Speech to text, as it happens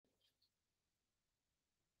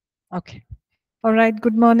Okay. All right.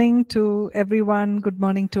 Good morning to everyone. Good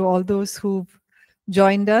morning to all those who've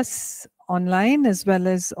joined us online, as well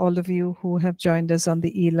as all of you who have joined us on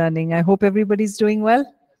the e-learning. I hope everybody's doing well.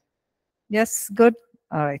 Yes, good.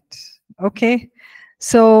 All right. Okay.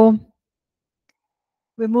 So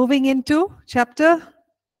we're moving into chapter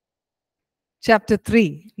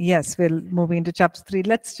 3. Yes, we're moving into chapter 3.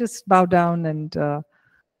 Let's just bow down and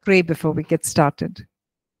pray before we get started.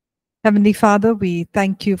 Heavenly Father, we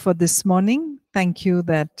thank you for this morning. Thank you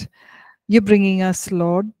that you're bringing us,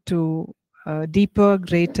 Lord, to a deeper,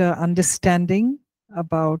 greater understanding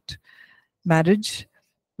about marriage.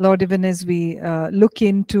 Lord, even as we look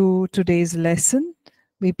into today's lesson,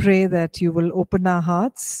 we pray that you will open our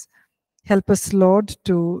hearts. Help us, Lord,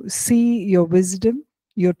 to see your wisdom,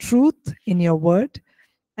 your truth in your word,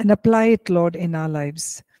 and apply it, Lord, in our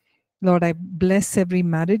lives. Lord, I bless every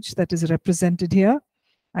marriage that is represented here.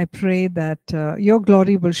 I pray that your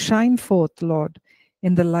glory will shine forth, Lord,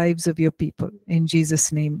 in the lives of your people. In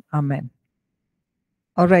Jesus' name, amen.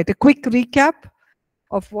 All right, a quick recap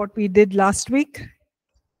of what we did last week.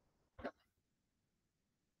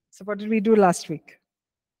 So what did we do last week?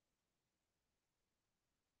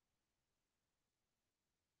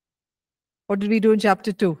 What did we do in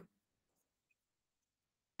chapter 2?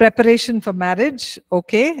 Preparation for marriage,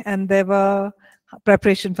 okay, and there were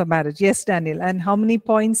preparation for marriage. Yes, Daniel, and how many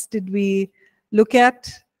points did we look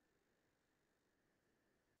at?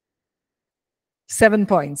 7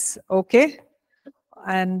 points, okay.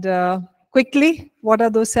 And quickly, what are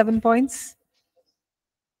those 7 points?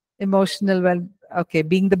 Emotional okay,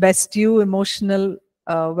 being the best you, emotional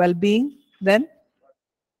well-being, then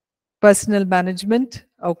personal management,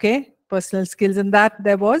 okay, personal skills. And that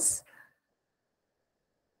there was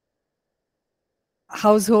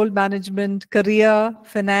household management, career,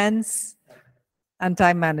 finance, and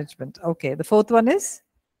time management. Okay, the fourth one is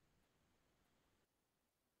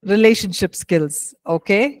relationship skills.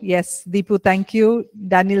 Okay, yes, Deepu, thank you.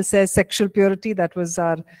 Daniel says sexual purity. That was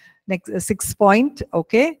our next 6th point.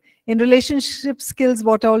 Okay, in relationship skills,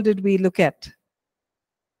 what all did we look at?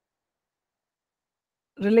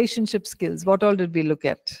 Relationship skills, what all did we look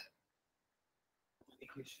at?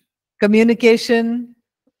 Communication,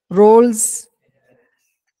 roles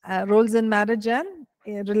in marriage, and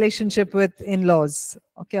relationship with in-laws,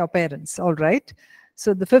 okay, or parents. All right.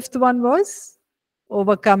 So the 5th one was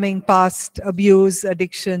overcoming past abuse,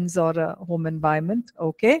 addictions, or a home environment.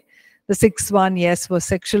 Okay. The 6th one, yes, was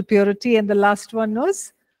sexual purity, and the last one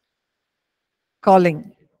was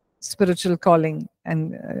calling, spiritual calling,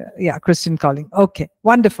 and Christian calling. Okay,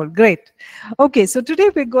 wonderful, great. Okay, so today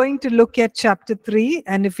we're going to look at chapter 3,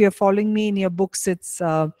 and if you're following me in your books, it's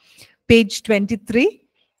page 23.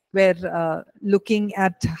 We're looking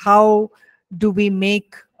at how do we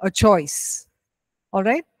make a choice. All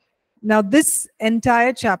right. Now, this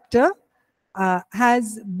entire chapter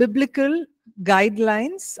has biblical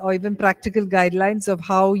guidelines or even practical guidelines of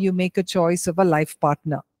how you make a choice of a life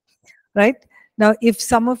partner. Right. Now, if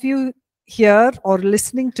some of you here or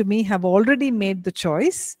listening to me have already made the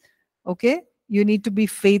choice, okay, you need to be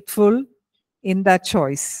faithful in that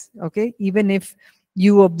choice. Okay, even if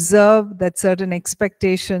you observe that certain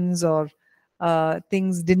expectations or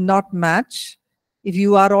things did not match, if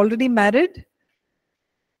you are already married,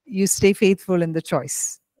 you stay faithful in the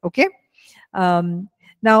choice. Okay.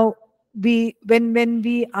 Now, when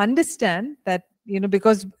we understand that,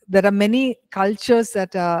 because there are many cultures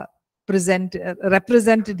that are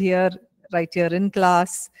represented here, right here in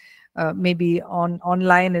class, maybe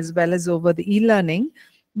online as well as over the e-learning,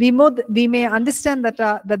 we may understand that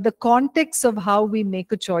the context of how we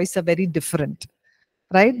make a choice are very different,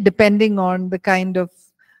 right? Depending on the kind of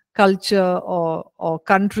culture or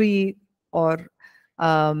country or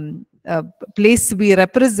place we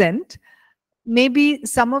represent, maybe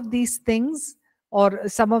some of these things or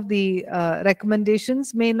some of the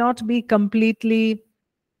recommendations may not be completely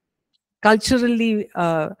culturally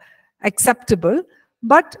acceptable,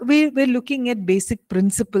 but we're looking at basic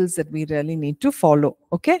principles that we really need to follow.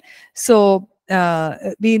 Okay, so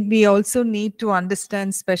we also need to understand,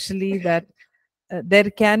 especially that there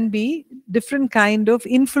can be different kind of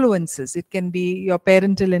influences. It can be your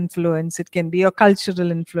parental influence, it can be your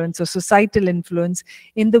cultural influence or societal influence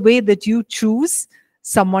in the way that you choose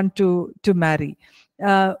someone to marry.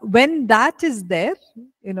 When that is there,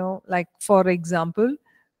 like for example,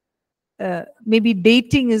 maybe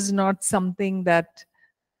dating is not something that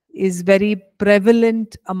is very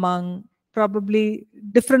prevalent among probably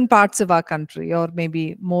different parts of our country, or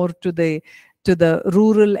maybe more to the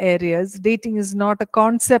rural areas. Dating is not a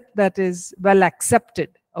concept that is well accepted.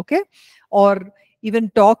 Okay, or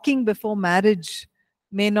even talking before marriage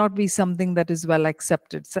may not be something that is well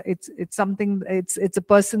accepted. So it's something, it's a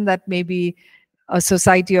person that maybe a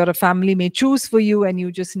society or a family may choose for you, and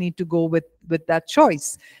you just need to go with that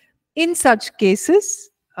choice. In such cases,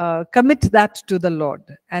 commit that to the Lord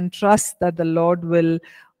and trust that the Lord will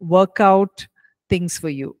work out things for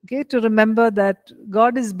you. Okay, to remember that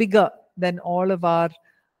God is bigger than all of our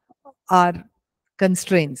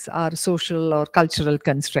constraints, our social or cultural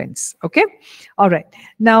constraints. Okay, all right.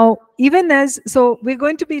 Now, even as so, we're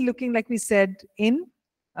going to be looking, like we said, in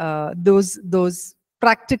those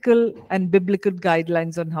practical and biblical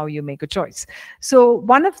guidelines on how you make a choice. So,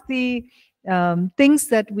 one of the things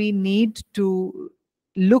that we need to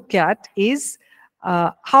look at is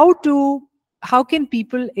how can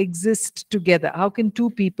people exist together? How can two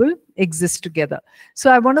people exist together?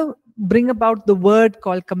 So I want to bring about the word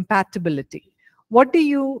called compatibility. What do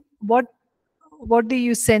you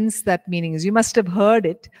sense that meaning is? You must have heard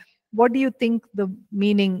it. What do you think the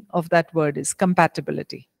meaning of that word is?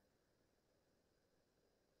 Compatibility.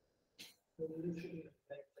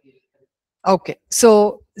 Okay,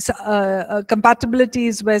 so compatibility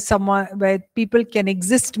is where people can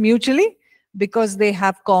exist mutually because they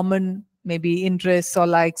have common maybe interests or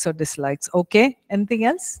likes or dislikes. Okay, anything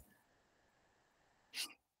else?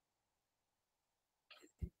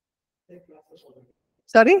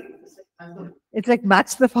 Sorry, it's like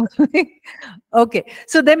match the following. Okay,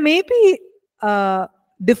 so there may be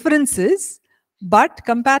differences, but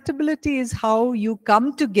compatibility is how you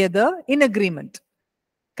come together in agreement,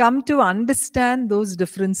 come to understand those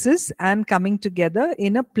differences and coming together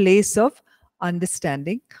in a place of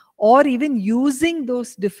understanding, or even using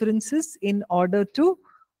those differences in order to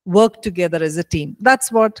work together as a team.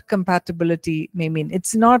 That's what compatibility may mean.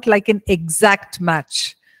 It's not like an exact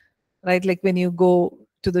match, right? Like when you go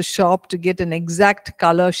to the shop to get an exact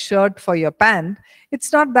color shirt for your pant,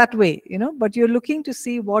 it's not that way, but you're looking to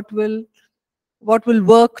see what will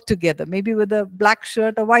work together. Maybe with a black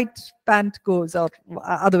shirt, a white pant goes, or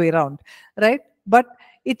other way around, right? But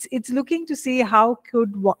it's looking to see how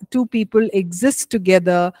could two people exist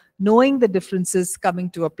together, knowing the differences,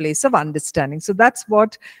 coming to a place of understanding. So that's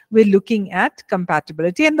what we're looking at,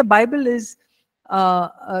 compatibility. And the Bible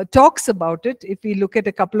talks about it. If we look at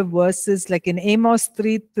a couple of verses, like in Amos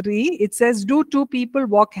 3:3, it says, do two people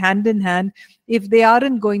walk hand in hand if they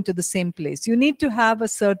aren't going to the same place? You need to have a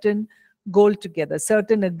certain goal together,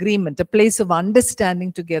 certain agreement, a place of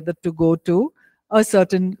understanding together to go to a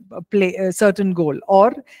certain goal.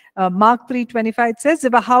 Or Mark 3:25 says,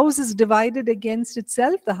 if a house is divided against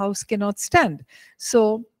itself, the house cannot stand.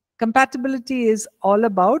 So compatibility is all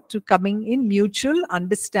about coming in mutual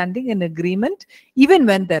understanding and agreement, even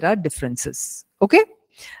when there are differences. Okay,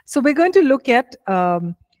 so we're going to look at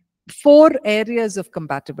 4 areas of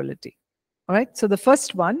compatibility. All right, so the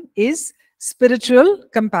first one is spiritual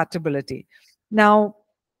compatibility. Now,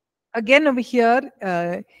 again over here,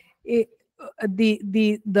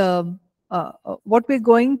 what we're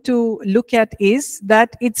going to look at is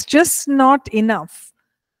that it's just not enough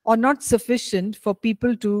or not sufficient for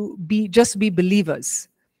people to just be believers,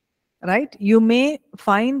 right? You may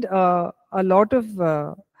find a lot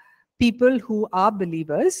of people who are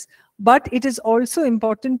believers, but it is also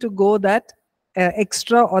important to go that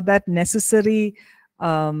extra or that necessary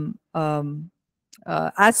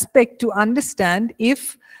aspect to understand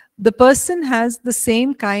if the person has the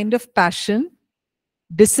same kind of passion,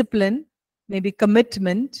 discipline, maybe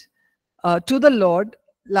commitment to the Lord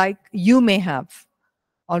like you may have.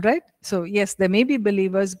 All right. So yes, there may be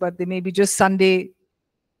believers, but they may be just Sunday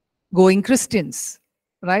going Christians,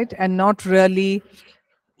 right? And not really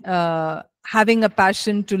having a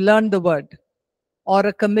passion to learn the word, or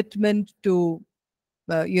a commitment to,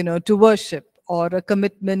 to worship, or a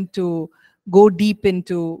commitment to go deep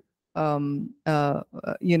into,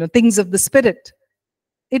 things of the Spirit.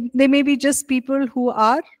 They may be just people who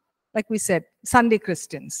are, like we said, Sunday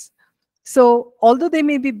Christians. So although they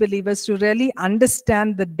may be believers, to really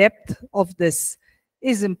understand the depth of this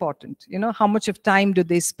is important. How much of time do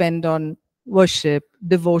they spend on worship,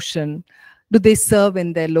 devotion? Do they serve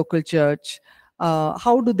in their local church?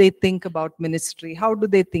 How do they think about ministry? How do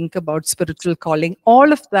they think about spiritual calling?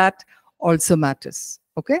 All of that also matters.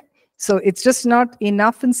 Okay? So it's just not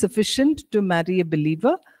enough and sufficient to marry a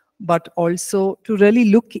believer, but also to really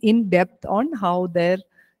look in depth on how their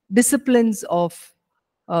disciplines of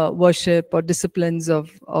worship, or disciplines of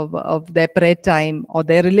their prayer time, or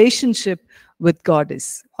their relationship with God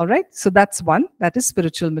is. All right? So that's one. That is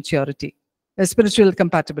spiritual maturity, spiritual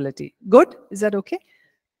compatibility. Good? Is that okay?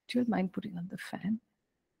 Do you mind putting on the fan?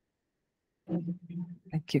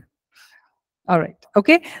 Thank you. All right.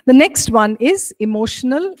 Okay. The next one is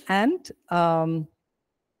emotional and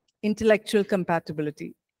intellectual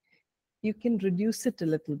compatibility. You can reduce it a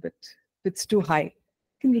little bit if it's too high.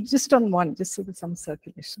 Can you just on one, just so there's some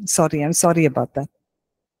circulation? Sorry, I'm sorry about that.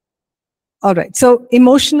 All right, so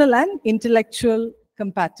emotional and intellectual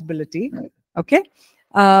compatibility. Okay.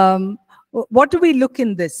 What do we look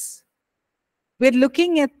in this? We're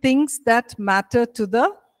looking at things that matter to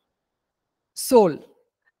the soul.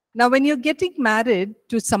 Now, when you're getting married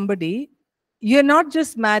to somebody, you're not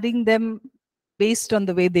just marrying them based on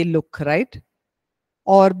the way they look, right?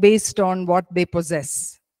 Or based on what they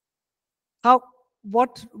possess.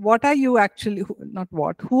 What are you actually, not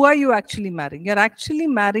what, who are you actually marrying? You're actually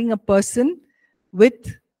marrying a person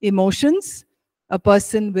with emotions, a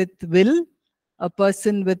person with will, a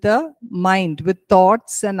person with a mind, with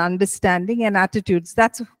thoughts and understanding and attitudes.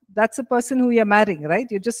 That's a person who you're marrying, right?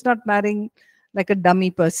 You're just not marrying like a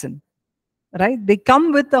dummy person, right? They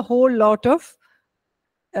come with a whole lot of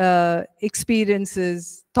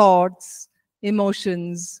experiences, thoughts,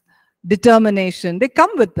 emotions, determination. They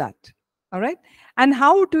come with that, all right? And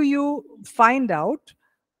how do you find out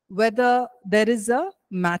whether there is a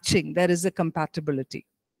matching, there is a compatibility?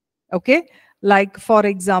 Okay, like for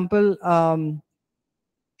example,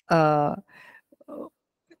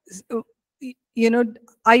 you know,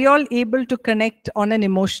 are you all able to connect on an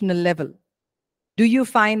emotional level? Do you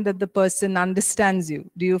find that the person understands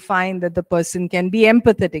you? Do you find that the person can be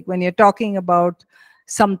empathetic when you're talking about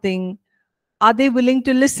something? Are they willing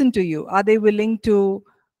to listen to you? Are they willing to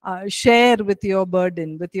share with your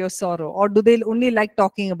burden, with your sorrow? Or do they only like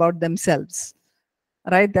talking about themselves?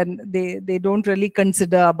 Right? Then they don't really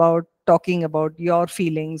consider about talking about your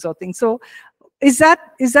feelings or things. So is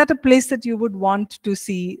that a place that you would want to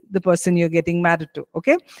see the person you're getting married to?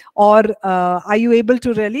 Okay, or are you able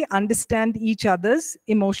to really understand each other's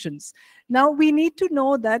emotions? Now we need to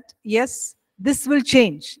know that yes, this will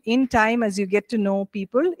change in time. As you get to know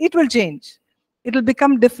people, it will change, it will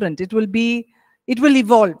become different, it will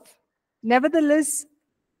evolve. Nevertheless,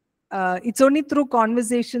 it's only through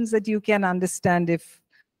conversations that you can understand if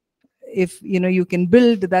you know, you can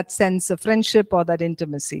build that sense of friendship or that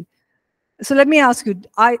intimacy. So let me ask you,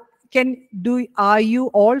 are you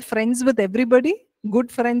all friends with everybody?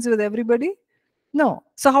 Good friends with everybody? No.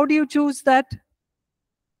 So how do you choose that?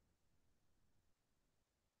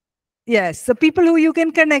 Yes, the people who you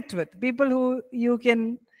can connect with, people who you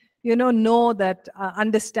can, you know that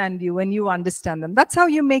understand you and you understand them. That's how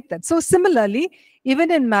you make that. So similarly, even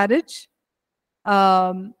in marriage,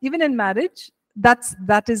 that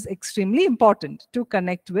is extremely important, to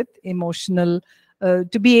connect with emotional,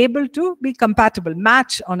 to be able to be compatible,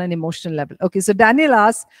 match on an emotional level. Okay, so Daniel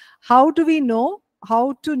asks, how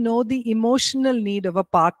to know the emotional need of a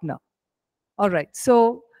partner? All right,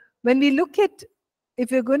 so when we look at,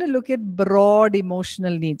 if you're going to look at broad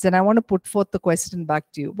emotional needs, and I want to put forth the question back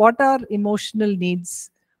to you, what are emotional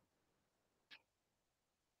needs?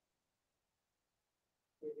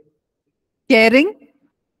 Caring.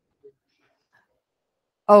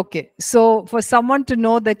 Okay, so for someone to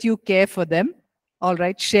know that you care for them, all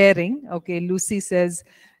right, sharing. Okay, Lucy says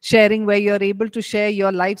sharing, where you're able to share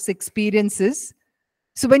your life's experiences.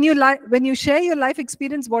 So when you share your life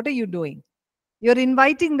experience, what are you doing? You're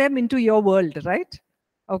inviting them into your world, right?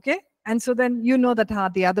 Okay, and so then you know that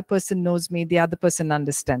the other person knows me, the other person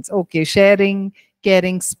understands. Okay, sharing,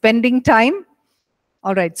 caring, spending time.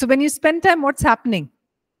 All right, so when you spend time, what's happening?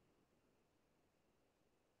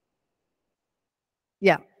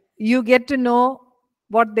 Yeah, you get to know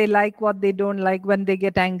what they like, what they don't like, when they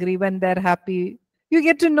get angry, when they're happy. You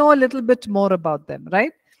get to know a little bit more about them,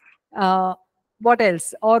 right? What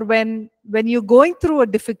else? Or when you're going through a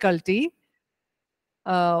difficulty,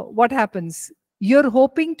 what happens? You're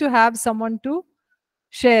hoping to have someone to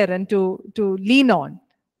share and to lean on,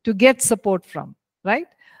 to get support from, right?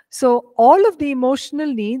 So all of the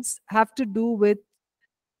emotional needs have to do with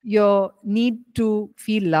your need to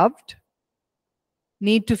feel loved,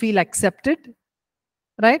 need to feel accepted,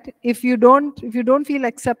 right? If you don't feel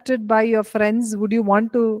accepted by your friends, would you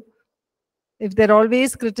want to, if they're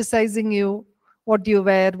always criticizing you, what you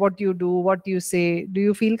wear, what you do, what you say, do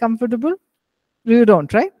you feel comfortable? You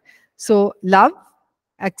don't, right? So love,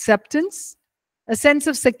 acceptance, a sense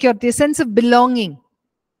of security, a sense of belonging.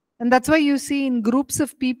 And that's why you see in groups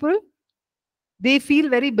of people, they feel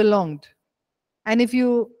very belonged. And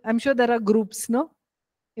I'm sure there are groups, no?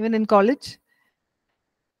 Even in college,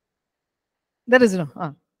 there is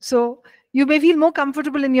no. So you may feel more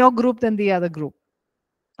comfortable in your group than the other group,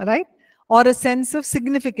 right? Or a sense of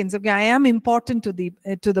significance. Okay, I am important to the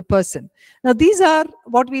person. Now these are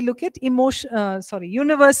what we look at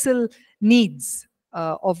universal needs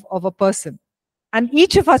of a person, and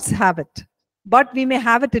each of us have it. but we may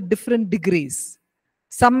have it at different degrees.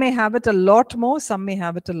 Some may have it a lot more, some may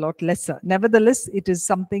have it a lot lesser. Nevertheless, it is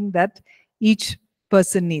something that each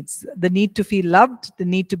person needs. The need to feel loved, the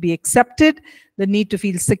need to be accepted, the need to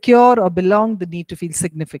feel secure or belong, the need to feel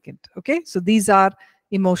significant. Okay, so these are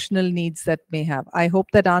emotional needs that may have. I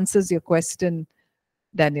hope that answers your question,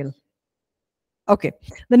 Daniel. Okay,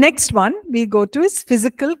 the next one we go to is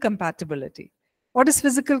physical compatibility. What is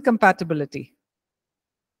physical compatibility?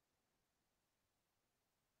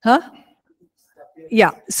 Huh?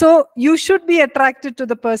 Yeah, so you should be attracted to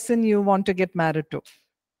the person you want to get married to.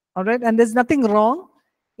 All right, and there's nothing wrong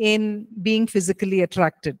in being physically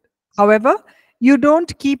attracted. However, you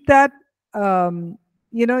don't keep that, that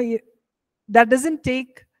doesn't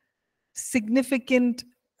take significant,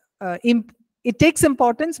 it takes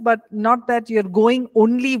importance, but not that you're going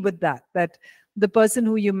only with that, that the person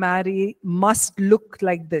who you marry must look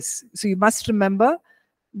like this. So you must remember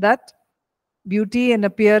that beauty and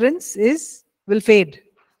appearance will fade.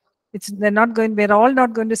 We're all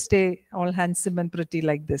not going to stay all handsome and pretty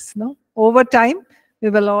like this. No, over time we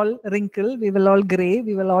will all wrinkle, we will all gray,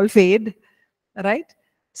 we will all fade, right?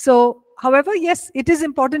 So, however, yes, it is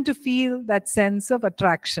important to feel that sense of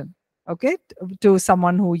attraction, okay, to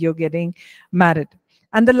someone who you're getting married.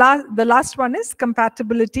 And the last one is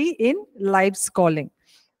compatibility in life's calling.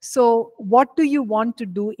 So, what do you want to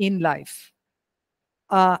do in life?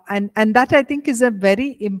 And that, I think, is a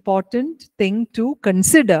very important thing to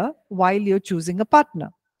consider while you're choosing a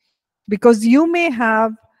partner. Because you may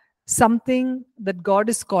have something that God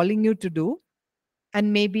is calling you to do,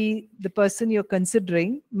 and maybe the person you're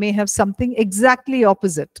considering may have something exactly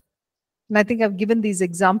opposite. And I think I've given these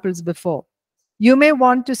examples before. You may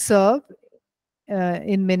want to serve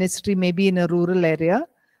in ministry, maybe in a rural area,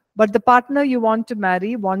 but the partner you want to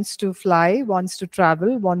marry wants to fly, wants to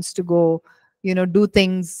travel, wants to go, do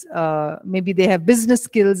things. Maybe they have business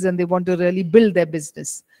skills and they want to really build their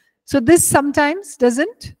business. So this sometimes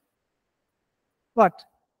doesn't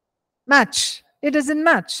match. It doesn't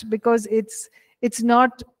match because it's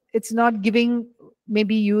not giving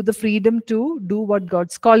maybe you the freedom to do what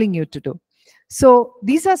God's calling you to do. So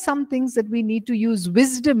these are some things that we need to use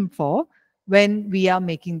wisdom for when we are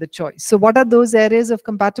making the choice. So what are those areas of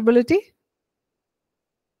compatibility?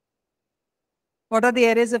 What are the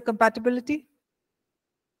areas of compatibility?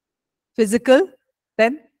 Physical,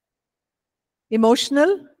 then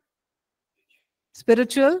emotional,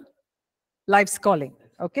 spiritual, life's calling.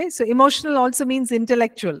 Okay, so emotional also means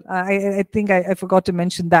intellectual. I think I forgot to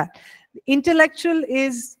mention that. Intellectual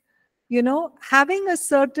is, having a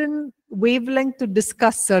certain wavelength to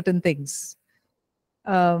discuss certain things.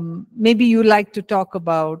 Maybe you like to talk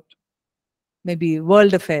about maybe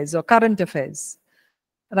world affairs or current affairs,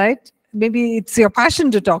 right? Maybe it's your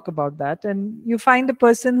passion to talk about that, and you find a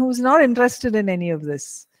person who's not interested in any of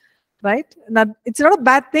this, right? Now, it's not a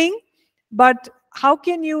bad thing, but how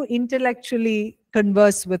can you intellectually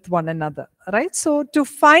converse with one another, right? So to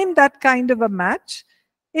find that kind of a match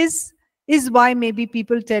is why maybe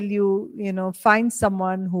people tell you, find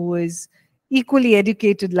someone who is equally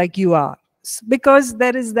educated like you are, because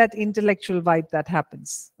there is that intellectual vibe that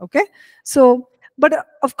happens. Okay, so but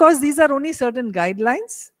of course these are only certain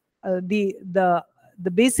guidelines. The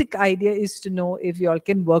basic idea is to know if you all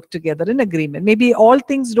can work together in agreement. Maybe all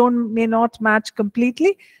things may not match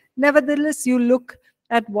completely. Nevertheless, you look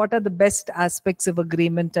at what are the best aspects of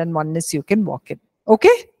agreement and oneness you can walk in.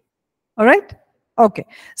 Okay? All right? Okay.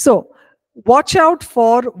 So watch out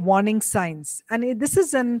for warning signs. And this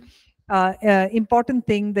is an important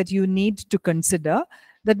thing that you need to consider,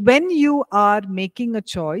 that when you are making a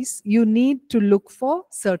choice, you need to look for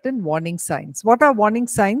certain warning signs. What are warning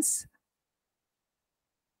signs?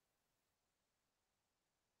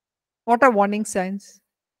 What are warning signs?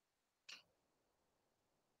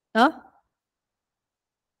 Huh?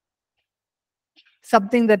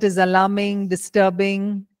 Something that is alarming,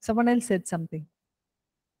 disturbing. Someone else said something.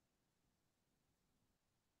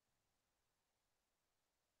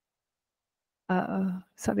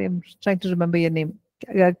 Sorry, I'm trying to remember your name.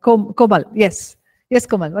 Komal. Yes. Yes,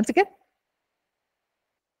 Komal. Once again.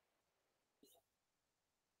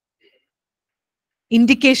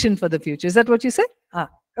 Indication for the future. Is that what you said?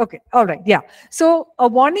 Okay. All right. Yeah. So a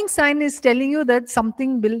warning sign is telling you that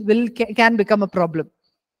something can become a problem.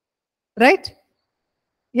 Right?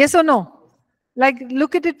 Yes or no? Like,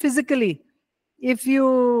 look at it physically. If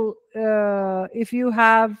you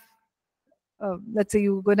have, let's say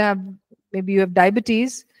you're going to have, maybe you have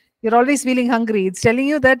diabetes, you're always feeling hungry. It's telling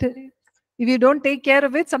you that if you don't take care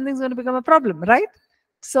of it, something's going to become a problem, right?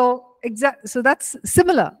 So so that's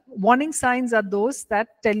similar. Warning signs are those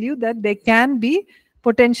that tell you that there can be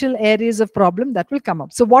potential areas of problem that will come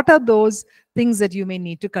up. So what are those things that you may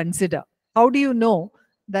need to consider? How do you know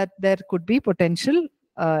that there could be potential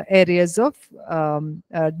areas of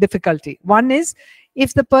difficulty? One is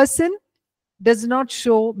if the person does not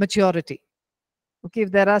show maturity. Okay,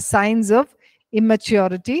 if there are signs of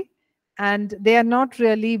immaturity and they are not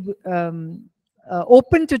really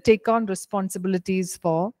open to take on responsibilities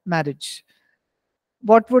for marriage.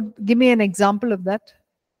 What would, give me an example of that?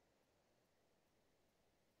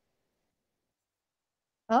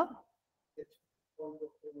 Huh?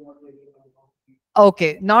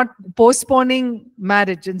 Okay, not postponing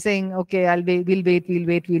marriage and saying, okay, I'll wait, we'll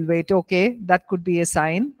wait. Okay, that could be a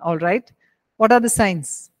sign. All right. What are the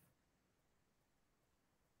signs?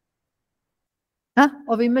 Huh?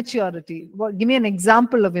 Of immaturity. What, give me an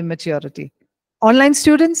example of immaturity. Online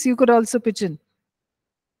students, you could also pitch in.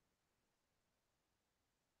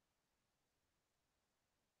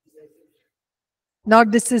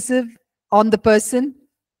 Not decisive on the person.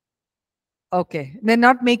 Okay. They're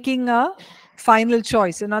not making a final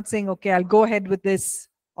choice. You're not saying, okay, I'll go ahead with this.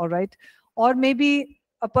 All right. Or maybe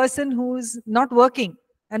a person who's not working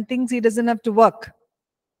and thinks he doesn't have to work.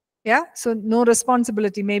 Yeah. So no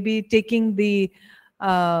responsibility. Maybe taking the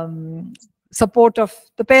support of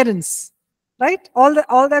the parents. Right.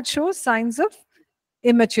 All that shows signs of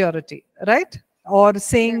immaturity. Right. Or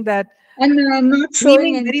saying that. And not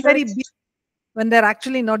showing Dreaming very interest. big when they're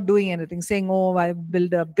actually not doing anything, saying, oh, I'll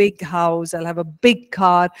build a big house, I'll have a big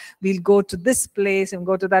car, we'll go to this place and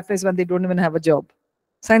go to that place, when they don't even have a job.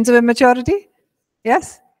 Signs of immaturity?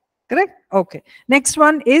 Yes? Correct? Okay. Next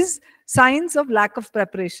one is signs of lack of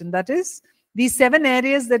preparation. That is, these 7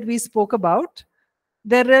 areas that we spoke about,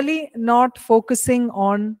 they're really not focusing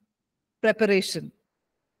on preparation.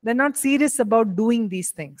 They're not serious about doing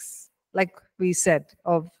these things, like we said,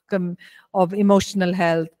 of emotional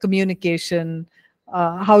health, communication,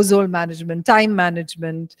 household management, time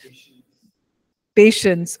management,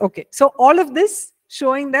 patience. Okay, so all of this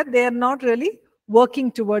showing that they are not really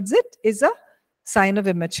working towards it is a sign of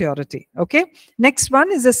immaturity. Okay, next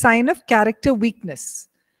one is a sign of character weakness.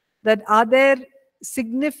 That are there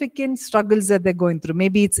significant struggles that they're going through?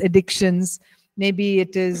 Maybe it's addictions, maybe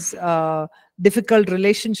it is difficult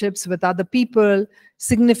relationships with other people,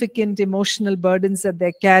 significant emotional burdens that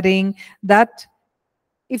they're carrying, that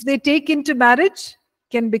if they take into marriage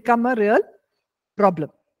can become a real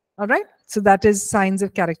problem. All right, so that is signs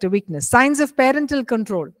of character weakness. Signs of parental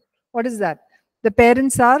control. What is that? The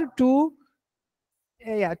parents are too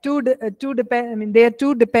depend. I mean, they are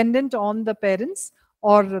too dependent on the parents,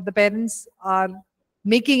 or the parents are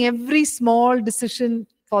making every small decision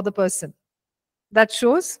for the person. That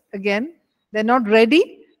shows, again, they're not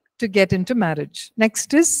ready to get into marriage.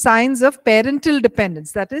 Next is signs of parental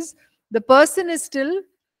dependence. That is, the person is still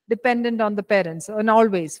dependent on the parents, and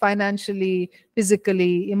always financially,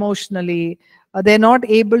 physically, emotionally. They're not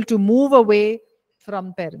able to move away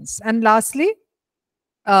from parents. And lastly,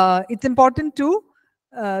 it's important to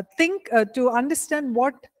to understand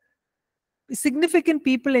what significant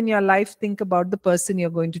people in your life think about the person you're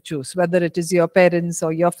going to choose, whether it is your parents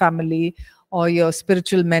or your family or your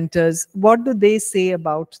spiritual mentors. What do they say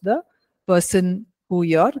about the person who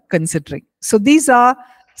you're considering? So these are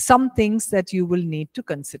some things that you will need to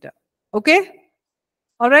consider. Okay?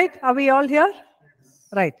 All right? Are we all here?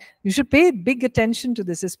 Right. You should pay big attention to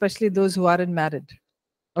this, especially those who aren't married.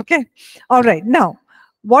 Okay? All right. Now,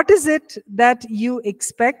 what is it that you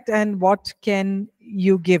expect and what can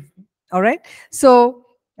you give? All right. So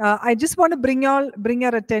I just want to bring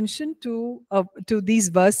your attention to these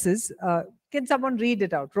verses. Can someone read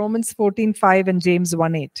it out? Romans 14:5 and James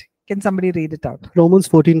 1:8. Can somebody read it out? Romans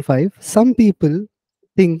 14:5. Some people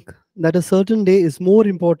think that a certain day is more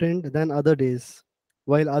important than other days,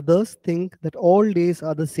 while others think that all days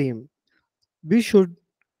are the same. We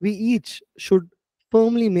each should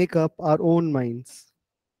firmly make up our own minds.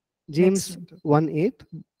 James Excellent. 1:8.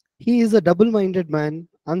 He is a double-minded man,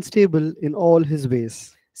 unstable in all his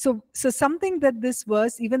ways. So something that this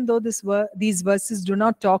verse, even though these verses do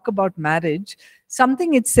not talk about marriage,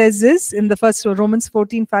 something it says is, in the first Romans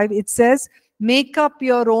 14:5, it says, make up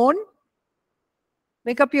your own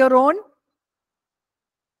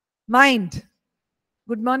mind.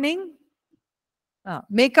 Good morning.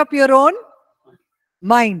 Make up your own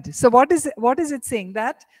mind. So what is it saying?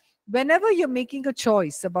 That whenever you're making a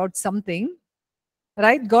choice about something,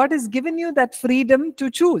 right, God has given you that freedom to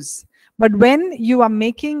choose. But when you are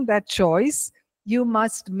making that choice, you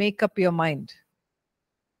must make up your mind.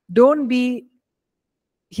 Don't be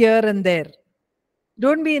here and there.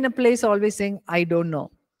 Don't be in a place always saying, I don't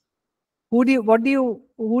know. What do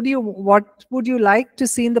what would you like to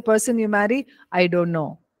see in the person you marry? I don't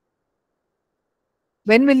know.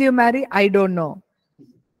 When will you marry? I don't know.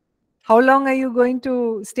 How long are you going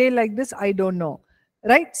to stay like this? I don't know.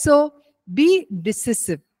 Right? So be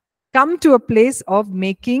decisive. Come to a place of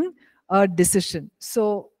making a decision.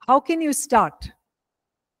 So how can you start?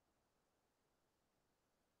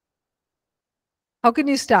 How can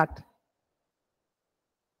you start?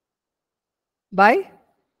 By?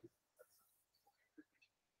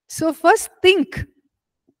 So first think.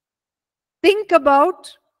 Think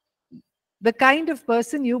about the kind of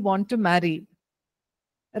person you want to marry.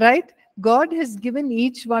 Right? God has given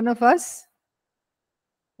each one of us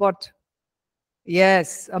what?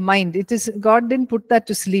 Yes, a mind. It is God didn't put that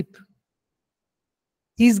to sleep.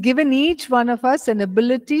 He's given each one of us an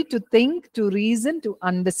ability to think, to reason, to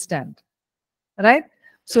understand. Right?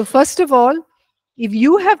 So first of all, if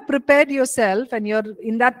you have prepared yourself and you're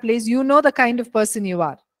in that place, you know the kind of person you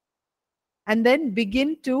are. And then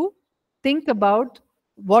begin to think about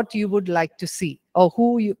what you would like to see, or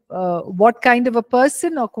what kind of a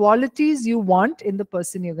person or qualities you want in the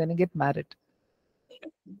person you're going to get married.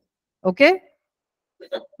 Okay?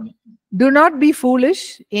 Do not be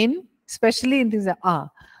foolish especially in things like,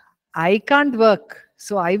 I can't work,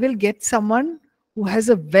 so I will get someone who has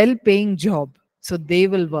a well-paying job, so they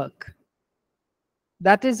will work.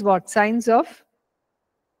 That is what? Signs of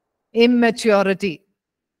immaturity.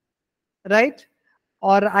 Right?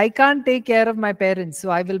 Or I can't take care of my parents, so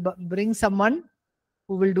I will bring someone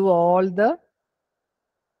who will do all the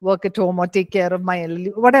work at home or take care of my elderly,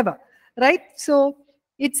 whatever. Right? So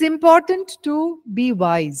it's important to be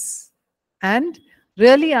wise and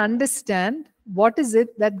really understand what is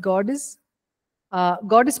it that God is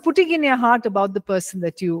putting in your heart about the person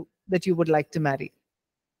that you would like to marry.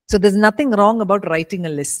 So there's nothing wrong about writing a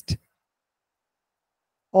list.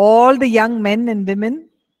 All the young men and women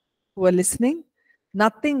who are listening,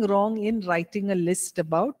 nothing wrong in writing a list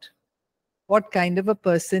about what kind of a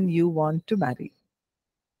person you want to marry.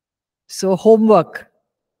 So homework.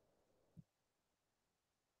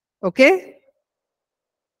 Okay?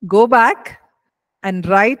 Go back and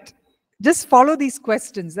write. Just follow these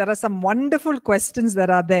questions. There are some wonderful questions that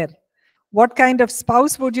are there. What kind of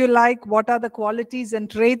spouse would you like? What are the qualities and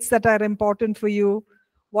traits that are important for you?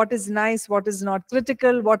 What is nice? What is not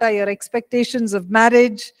critical? What are your expectations of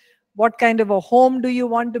marriage? What kind of a home do you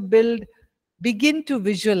want to build? Begin to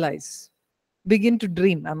visualize. Begin to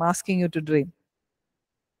dream. I'm asking you to dream.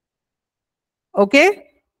 Okay?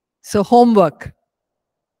 So homework.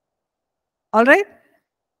 All right?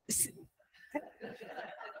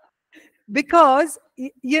 Because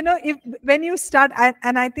if when you start,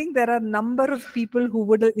 and I think there are a number of people who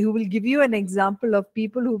will give you an example of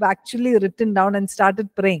people who've actually written down and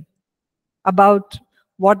started praying about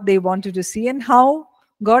what they wanted to see and how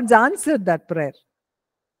God's answered that prayer.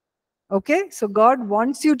 Okay? So God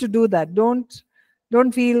wants you to do that. Don't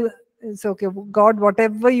feel it's okay, God,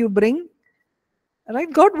 whatever you bring,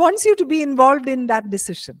 right? God wants you to be involved in that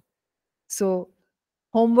decision. So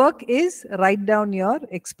homework is write down your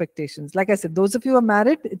expectations. Like I said, those of you who are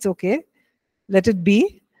married, it's okay. Let it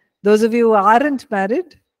be. Those of you who aren't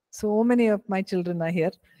married, so many of my children are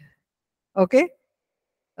here. Okay?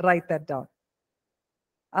 Write that down.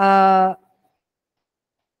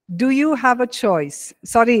 Do you have a choice?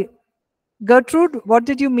 Sorry, Gertrude, what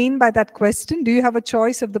did you mean by that question? Do you have a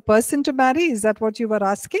choice of the person to marry? Is that what you were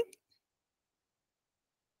asking?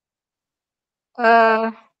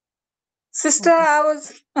 Sister,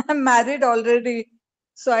 I'm married already.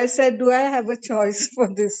 So I said, do I have a choice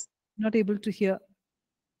for this? Not able to hear.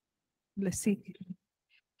 Let's see.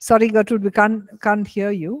 Sorry, Gertrude, we can't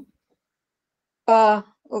hear you.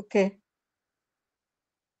 Okay.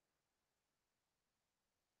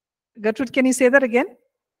 Gertrude, can you say that again?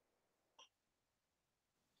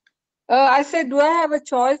 I said, do I have a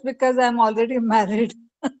choice because I'm already married?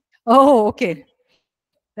 Oh, okay.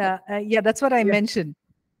 Yeah, that's what I mentioned.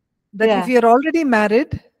 That if you're already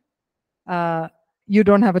married, you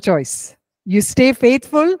don't have a choice. You stay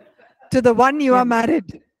faithful to the one you are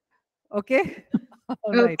married. Okay?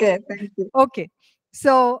 All right. Okay, thank you. Okay.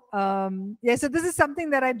 So, so this is something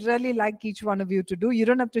that I'd really like each one of you to do. You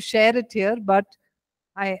don't have to share it here, but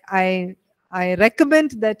I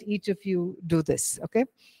recommend that each of you do this. Okay?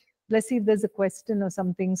 Let's see if there's a question or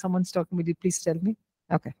something someone's talking with you. Please tell me.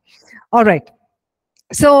 Okay. All right.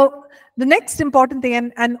 So the next important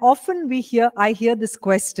thing, and often I hear this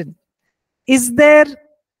question: is there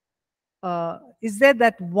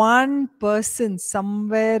that one person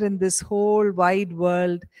somewhere in this whole wide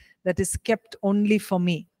world that is kept only for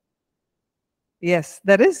me? Yes,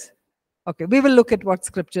 there is. Okay, we will look at what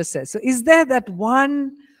scripture says. So is there that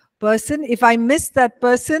one person, if I miss that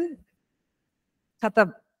person,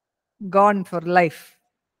 khatam, gone for life?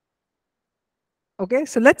 Okay,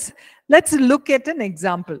 so let's look at an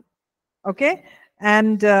example. Okay,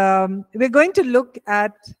 and we're going to look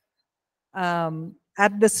at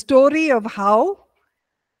the story of how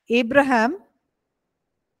Abraham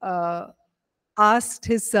asked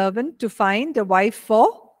his servant to find a wife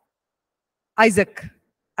for Isaac.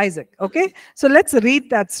 Okay, so let's read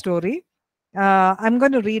that story. I'm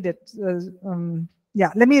going to read it.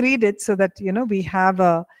 Yeah, let me read it so that we have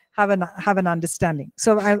an understanding.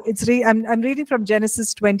 So I'm reading from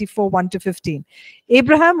Genesis 24:1-15.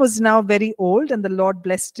 Abraham was now very old, and the Lord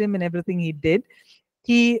blessed him in everything he did.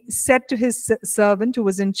 He said to his servant who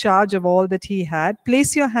was in charge of all that he had,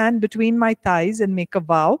 "Place your hand between my thighs and make a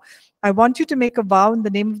vow. I want you to make a vow in the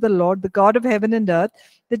name of the Lord, the God of heaven and earth,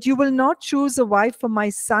 that you will not choose a wife for my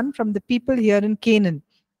son from the people here in Canaan.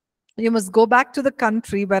 You must go back to the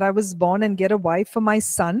country where I was born and get a wife for my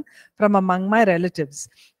son from among my relatives."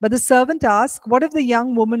 But the servant asked, "What if the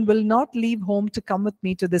young woman will not leave home to come with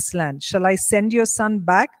me to this land? Shall I send your son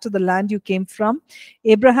back to the land you came from?"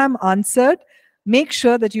 Abraham answered, "Make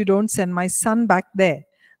sure that you don't send my son back there.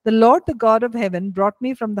 The Lord, the God of heaven, brought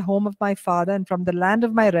me from the home of my father and from the land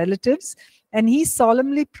of my relatives, and he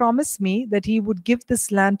solemnly promised me that he would give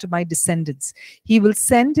this land to my descendants. He will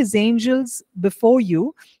send his angels before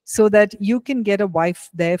you so that you can get a wife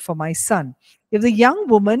there for my son. If the young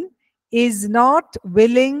woman is not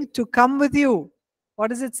willing to come with you," what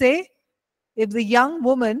does it say? If the young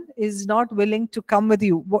woman is not willing to come with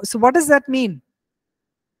you. So what does that mean?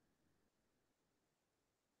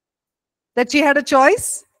 That she had a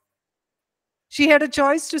choice? She had a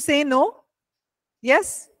choice to say no?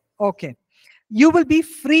 Yes? Okay. "You will be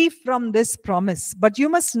free from this promise, but you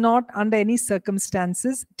must not, under any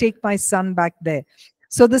circumstances, take my son back there."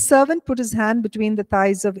 So the servant put his hand between the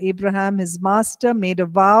thighs of Abraham, his master, made a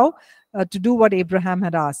vow to do what Abraham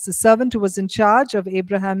had asked. The servant who was in charge of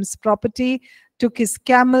Abraham's property took his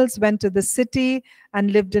camels, went to the city,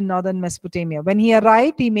 and lived in northern Mesopotamia. When he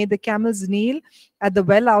arrived, he made the camels kneel at the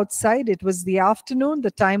well outside. It was the afternoon,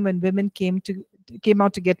 the time when women came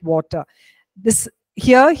out to get water.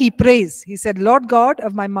 Here he prays. He said, "Lord God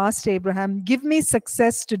of my master Abraham, give me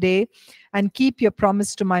success today and keep your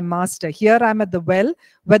promise to my master. Here I am at the well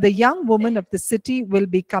where the young woman of the city will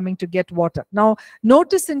be coming to get water." Now,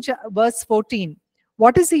 notice in verse 14,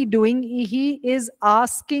 what is he doing? He is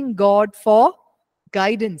asking God for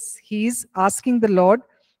guidance. He's asking the Lord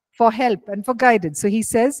for help and for guidance. So he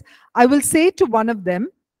says, "I will say to one of them,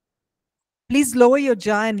 please lower your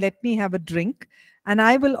jar and let me have a drink, and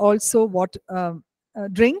I will also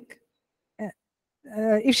drink.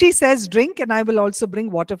 If she says drink, and I will also bring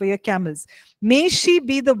water for your camels. May she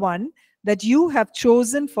be the one that you have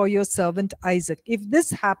chosen for your servant Isaac. If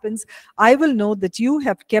this happens, I will know that you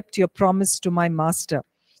have kept your promise to my master."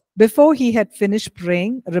 Before he had finished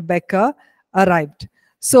praying, Rebecca arrived.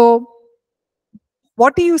 So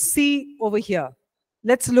what do you see over here?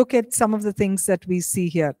 Let's look at some of the things that we see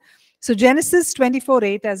here. So Genesis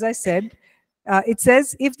 24:8, as I said, it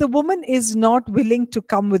says, "If the woman is not willing to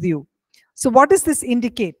come with you." So what does this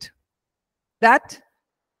indicate? That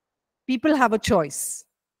people have a choice.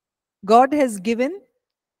 God has given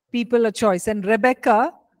people a choice. And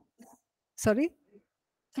Rebecca,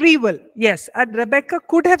 free will. Yes. And Rebecca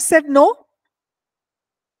could have said no.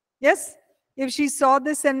 Yes. If she saw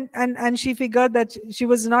this and she figured that she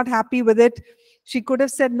was not happy with it, she could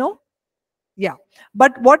have said no. Yeah.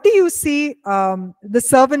 But what do you see the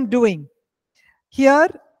servant doing? Here,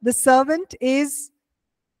 the servant is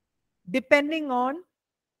depending on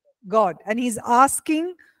God and he's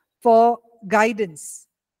asking for guidance.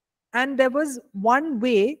 And there was one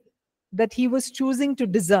way that he was choosing to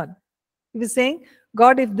discern. He was saying,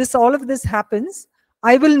 "God, if all of this happens,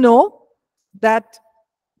 I will know that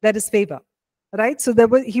there is favor." Right? So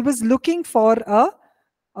he was looking for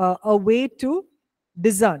a way to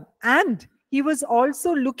discern. And he was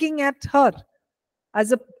also looking at her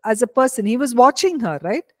as a person. He was watching her,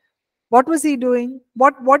 right? What was he doing?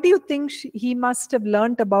 What do you think he must have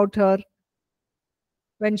learned about her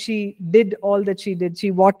when she did all that she did?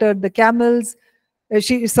 She watered the camels.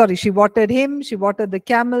 She watered him. She watered the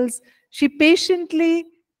camels. She patiently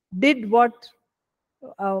did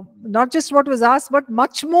not just what was asked, but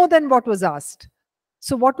much more than what was asked.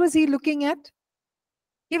 So what was he looking at?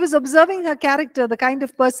 He was observing her character, the kind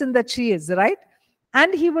of person that she is, right?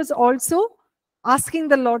 And he was also asking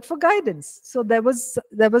the Lord for guidance. So there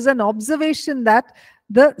was an observation that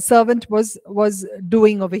the servant was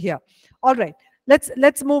doing over here. All right,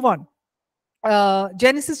 let's move on.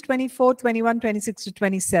 Genesis 24, 21, 26 to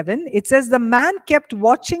 27, it says, the man kept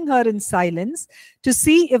watching her in silence to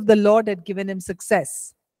see if the Lord had given him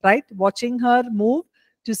success, right? Watching her move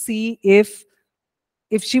to see if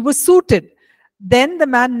she was suited. Then the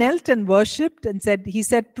man knelt and worshipped and he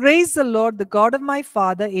said, praise the Lord, the God of my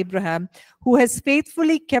father Abraham, who has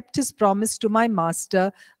faithfully kept his promise to my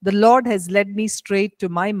master. The Lord has led me straight to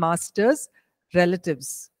my master's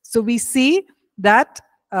relatives. So we see that,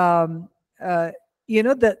 the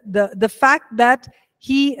fact that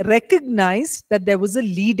he recognized that there was a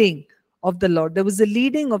leading of the Lord. There was a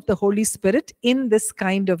leading of the Holy Spirit in this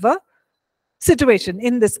kind of a situation,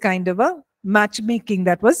 in this kind of a matchmaking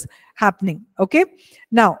that was happening. Okay.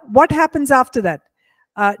 Now, what happens after that?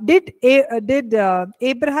 Did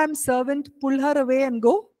Abraham's servant pull her away and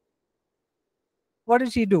go? What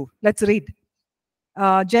did she do? Let's read.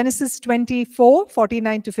 Genesis 24,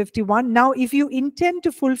 49 to 51. Now, if you intend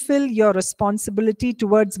to fulfill your responsibility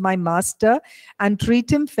towards my master and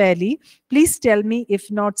treat him fairly, please tell me. If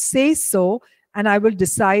not, say so, and I will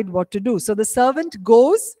decide what to do. So the servant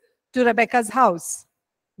goes to Rebecca's house.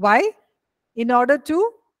 Why? In order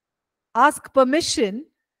to ask permission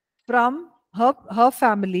from her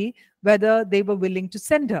family whether they were willing to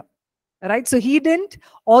send her. Right? So he didn't,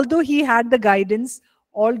 although he had the guidance,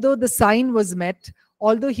 although the sign was met,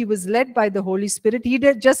 although he was led by the Holy Spirit, he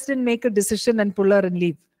just didn't make a decision and pull her and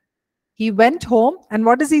leave. He went home, and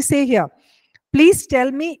what does he say here? Please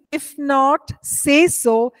tell me. If not, say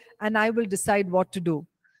so, and I will decide what to do.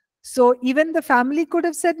 So even the family could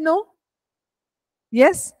have said no.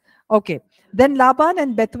 Yes? Okay. Then Laban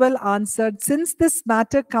and Bethuel answered, since this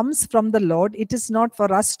matter comes from the Lord, it is not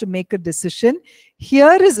for us to make a decision.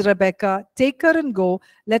 Here is Rebekah. Take her and go.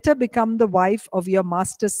 Let her become the wife of your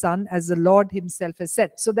master's son, as the Lord himself has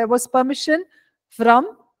said. So there was permission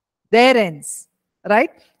from their ends,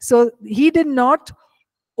 right? So he did not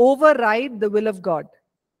override the will of God.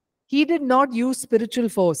 He did not use spiritual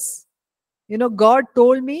force. God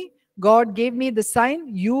told me, God gave me the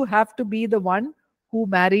sign, you have to be the one who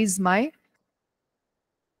marries my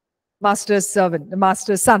master's servant, the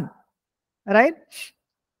master's son, right?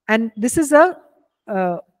 And this is a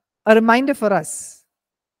reminder for us.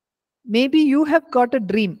 Maybe you have got a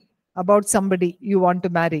dream about somebody you want to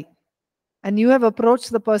marry, and you have approached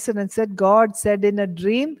the person and said, God said in a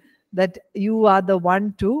dream that you are the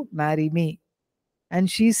one to marry me. And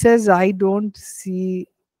she says, I don't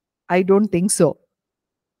think so.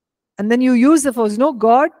 And then you use the force. No,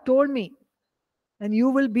 God told me, and you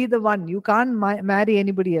will be the one. You can't marry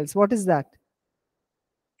anybody else. What is that?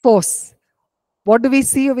 Force. What do we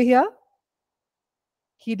see over here?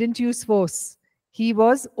 He didn't use force. He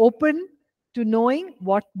was open to knowing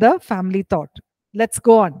what the family thought. Let's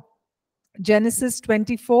go on. Genesis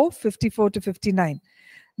 24, 54 to 59.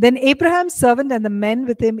 Then Abraham's servant and the men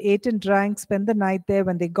with him ate and drank, spent the night there.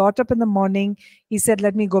 When they got up in the morning, he said,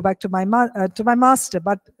 let me go back to my master.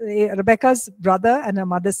 But Rebekah's brother and her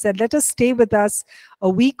mother said, let us stay with us a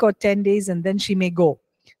week or 10 days, and then she may go.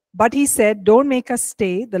 But he said, don't make us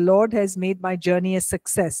stay. The Lord has made my journey a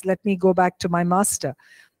success. Let me go back to my master.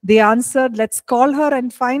 They answered, let's call her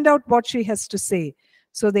and find out what she has to say.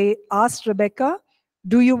 So they asked Rebekah,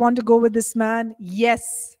 do you want to go with this man?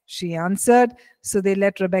 Yes, she answered. So they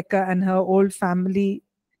let Rebekah and her old family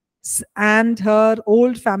servant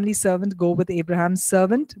go with Abraham's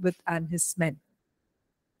servant and his men.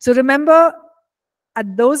 So remember,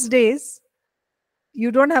 at those days,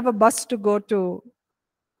 you don't have a bus to go to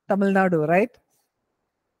Tamil Nadu, right?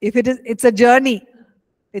 It's a journey.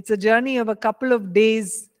 It's a journey of a couple of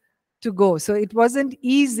days to go. So it wasn't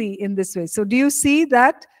easy in this way. So do you see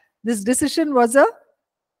that this decision was a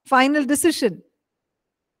final decision?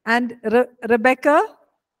 And Rebekah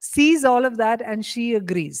sees all of that and she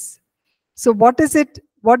agrees. So what does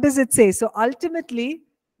it say? So ultimately,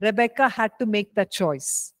 Rebekah had to make that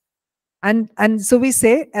choice. And so we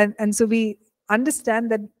say, and so we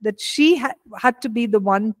understand that she had to be the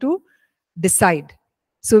one to decide.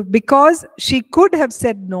 So because she could have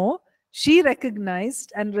said no, she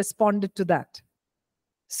recognized and responded to that.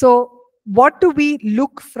 So what do we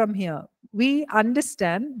look from here? We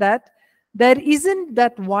understand that there isn't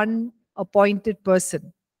that one appointed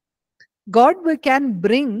person. God can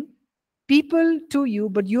bring people to you,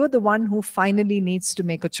 but you're the one who finally needs to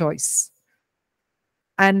make a choice.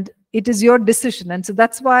 And it is your decision. And so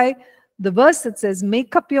that's why the verse that says,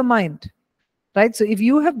 make up your mind, right? So if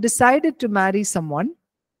you have decided to marry someone,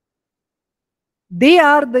 they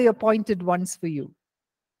are the appointed ones for you.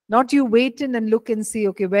 Not you wait in and look and see,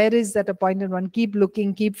 okay, where is that appointed one? Keep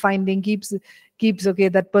looking, keep finding, keeps, okay,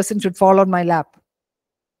 that person should fall on my lap.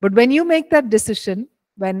 But when you make that decision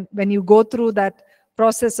when you go through that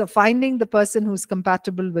process of finding the person who's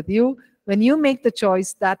compatible with you, when you make the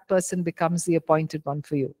choice, that person becomes the appointed one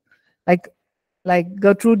for you. Like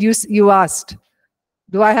Gertrude, you asked,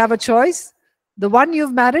 do I have a choice? The one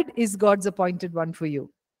you've married is God's appointed one for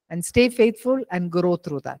you. And stay faithful and grow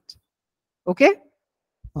through that. Okay?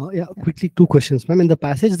 Yeah, quickly, two questions, ma'am. In the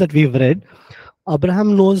passage that we've read,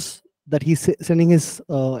 Abraham knows that he's sending his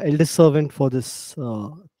eldest servant for this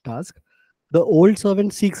task. The old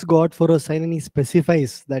servant seeks God for a sign, and he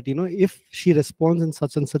specifies that, if she responds in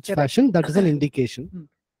such and such Correct. fashion, that is an indication.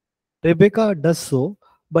 Rebecca does so.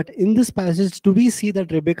 But in this passage, do we see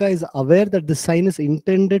that Rebecca is aware that the sign is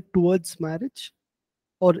intended towards marriage?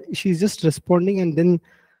 Or she's just responding, and then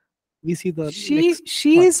we see the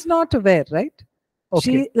she is not aware, right?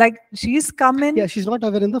 Okay. She's come in. Yeah, she's not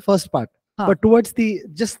aware in the first part. But towards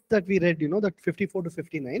just that we read, that 54 to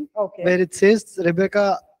 59, Okay. where it says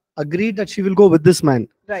Rebecca agreed that she will go with this man.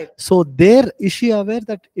 Right. So there, is she aware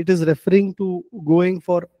that it is referring to going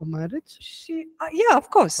for a marriage? Yeah, of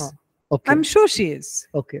course. Okay. I'm sure she is.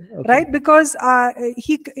 Okay. Right, because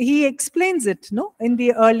he explains it, no, in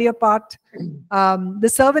the earlier part.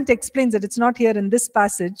 The servant explains it. It's not here in this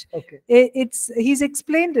passage. Okay. He's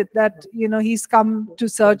explained it that he's come to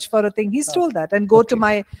search for a thing. He's told that, and go to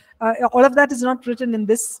my. All of that is not written in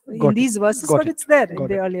these verses, but it's there in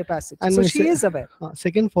the earlier passage. And so she is aware.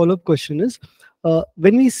 Second follow-up question is,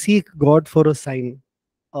 when we seek God for a sign,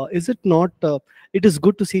 is it not? It is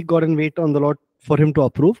good to seek God and wait on the Lord for Him to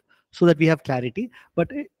approve, so that we have clarity.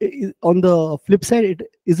 But on the flip side,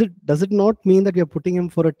 does it not mean that we are putting Him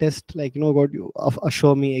for a test, like, God, you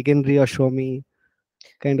assure me, again reassure me,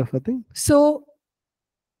 kind of a thing? So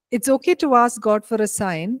it's okay to ask God for a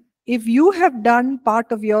sign if you have done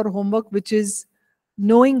part of your homework, which is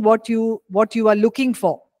knowing what you are looking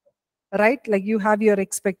for, right? Like, you have your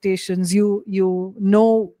expectations, you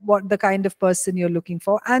know what the kind of person you're looking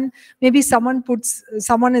for, and maybe someone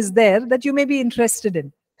is there that you may be interested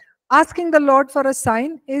in. Asking the Lord for a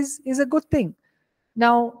sign is a good thing.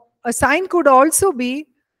 Now, a sign could also be,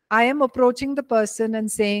 I am approaching the person and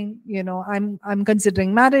saying, I'm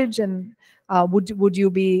considering marriage, and would you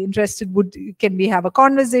be interested? Can we have a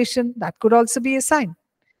conversation? That could also be a sign.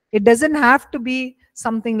 It doesn't have to be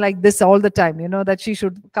something like this all the time, that she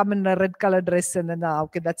should come in a red colored dress and then,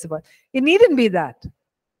 okay, that's about. It needn't be that,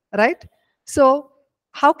 right? So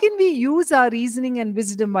how can we use our reasoning and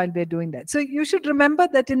wisdom while we're doing that? So you should remember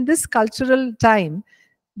that in this cultural time,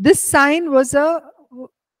 this sign was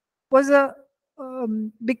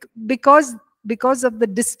because of the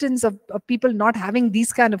distance of people not having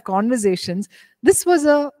these kind of conversations. This was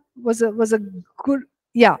a good,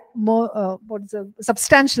 what's a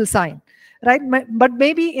substantial sign, right? But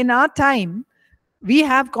maybe in our time, we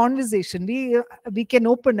have conversation, we can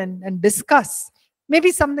open and discuss.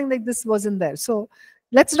 Maybe something like this wasn't there. So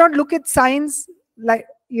let's not look at signs like,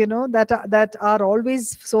 that are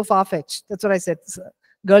always so far-fetched. That's what I said. It's a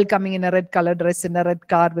girl coming in a red colored dress in a red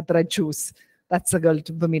car with red shoes. That's a girl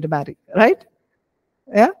for me to marry, right?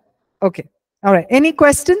 Yeah? Okay. All right. Any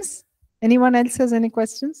questions? Anyone else has any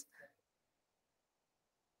questions?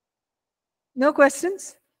 No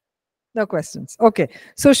questions? No questions. Okay.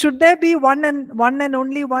 So should there be one and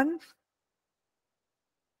only one?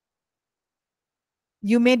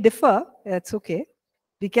 You may differ. That's okay.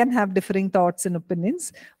 We can have differing thoughts and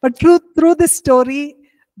opinions. But through this story,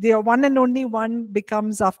 the one and only one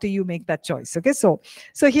becomes after you make that choice. Okay. So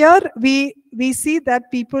here we see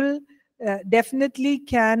that people definitely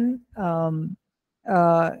can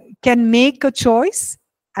make a choice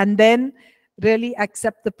and then really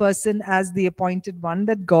accept the person as the appointed one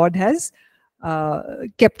that God has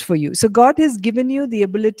kept for you. So God has given you the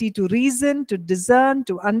ability to reason, to discern,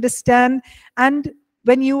 to understand. And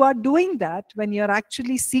when you are doing that, when you're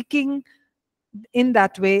actually seeking in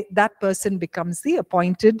that way, that person becomes the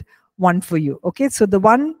appointed one for you. Okay, so the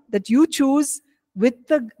one that you choose with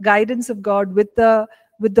the guidance of God, with the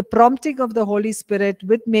prompting of the Holy Spirit,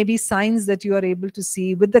 with maybe signs that you are able to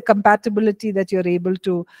see, with the compatibility that you're able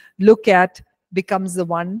to look at, becomes the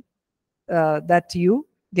one that you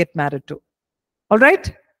get married to. All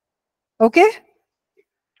right? Okay?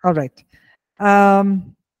 All right.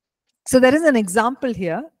 So there is an example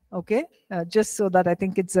here, okay? Just so that I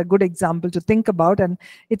think it's a good example to think about, and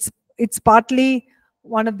it's partly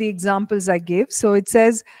one of the examples I gave. So it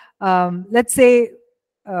says, let's say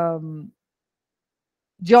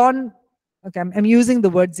John. Okay, I'm using the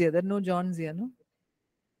words here. There are no Johns here, no?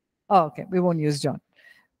 Oh, okay, we won't use John.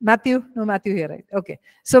 Matthew, no Matthew here, right? Okay.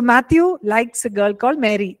 So Matthew likes a girl called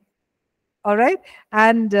Mary. All right.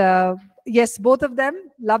 And yes, both of them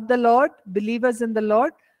love the Lord, believers in the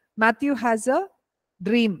Lord. Matthew has a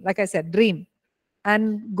dream, like I said, dream,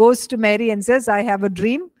 and goes to Mary and says, I have a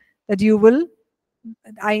dream that you will,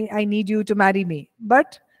 I need you to marry me.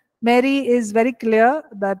 But Mary is very clear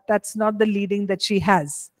that that's not the leading that she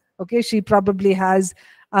has. Okay, she probably has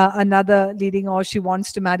another leading, or she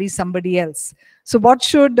wants to marry somebody else. So what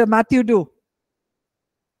should Matthew do?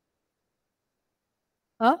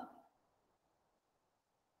 Huh?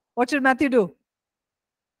 What should Matthew do?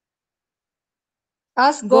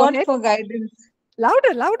 Ask Go God ahead. for guidance.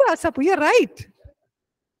 Louder, louder, Asapu. You're right.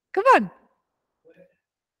 Come on.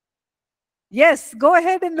 Yes, go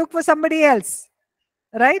ahead and look for somebody else,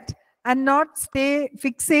 right? And not stay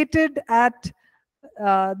fixated at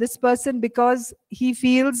this person because he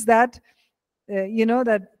feels that,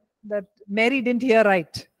 that Mary didn't hear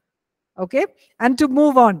right. Okay, and to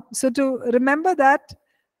move on. So to remember that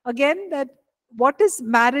again, that what is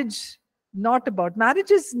marriage not about?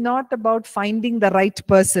 Marriage is not about finding the right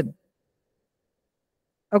person.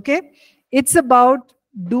 Okay, it's about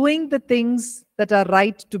doing the things that are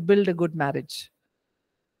right to build a good marriage.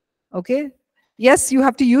 Okay, yes, you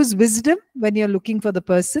have to use wisdom when you're looking for the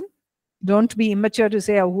person. Don't be immature to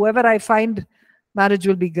say, oh, whoever I find, marriage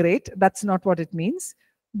will be great. That's not what it means.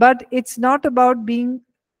 But it's not about being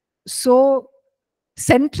so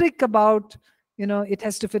centric about, it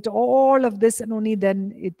has to fit all of this and only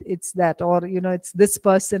then it's that, or it's this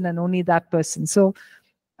person and only that person. So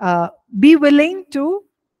be willing to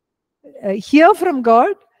hear from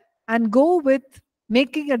God and go with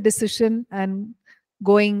making a decision and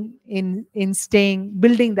going in staying,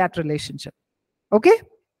 building that relationship. Okay,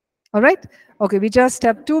 all right. Okay, we just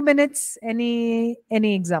have 2 minutes. Any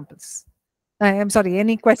examples? I'm sorry,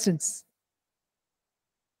 any questions?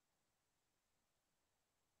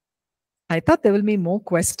 I thought there will be more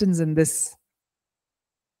questions in this.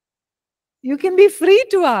 You can be free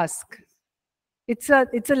to ask. It's a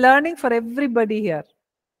learning for everybody here.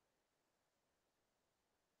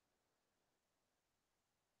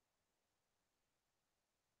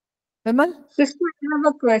 Vimal? Sister, I have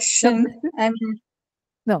a question.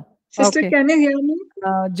 No. Sister, Okay. can you hear me?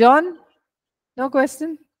 John? No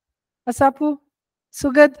question? Asapu?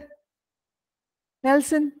 Sugad?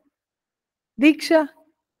 Nelson? Diksha?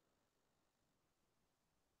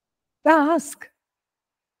 Ask.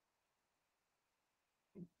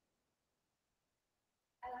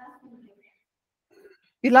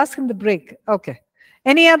 You'll ask in the break. Okay.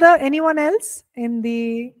 Anyone else in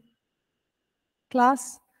the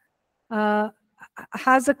class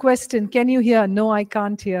has a question? Can you hear? No, I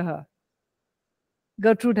can't hear her.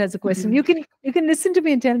 Gertrude has a question. You can listen to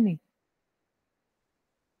me and tell me.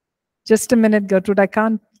 Just a minute, Gertrude. I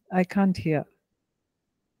can't hear.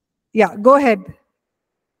 Yeah, go ahead.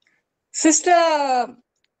 Sister,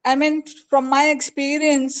 from my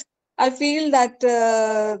experience, I feel that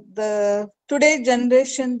the today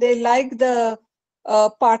generation, they like the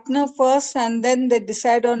partner first and then they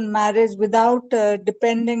decide on marriage without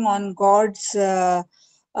depending on God's word,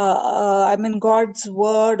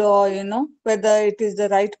 or whether it is the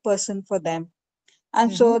right person for them.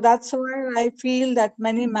 And so that's why I feel that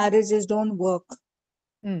many marriages don't work.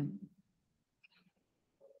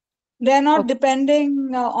 They're not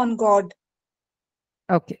depending on God.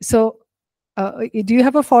 Okay. So, do you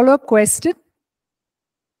have a follow-up question?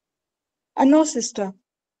 No, sister.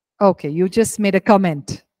 Okay. You just made a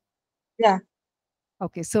comment. Yeah.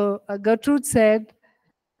 Okay. So, Gertrude said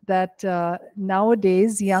that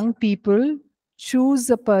nowadays young people choose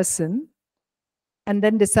a person and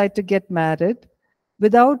then decide to get married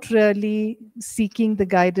without really seeking the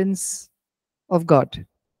guidance of God.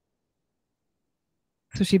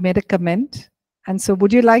 So she made a comment. And so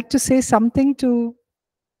would you like to say something to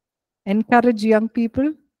encourage young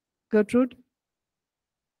people, Gertrude?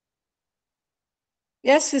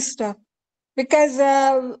 Yes, sister. Because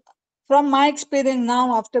from my experience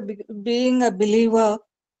now, after being a believer,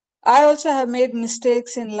 I also have made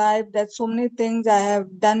mistakes in life, that so many things I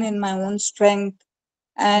have done in my own strength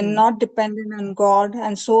and not dependent on God,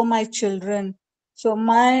 and so my children. So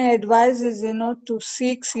my advice is, to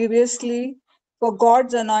seek seriously for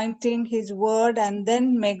God's anointing, His word, and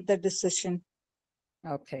then make the decision.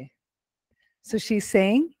 Okay. So she's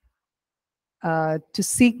saying to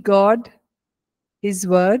seek God, His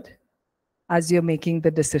word, as you're making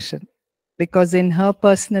the decision. Because in her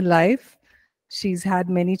personal life, she's had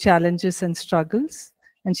many challenges and struggles,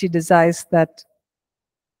 and she desires that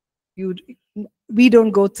we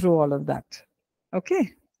don't go through all of that.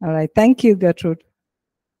 Okay. All right. Thank you, Gertrude.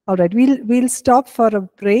 All right. We'll stop for a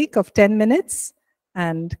break of 10 minutes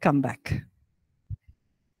and come back.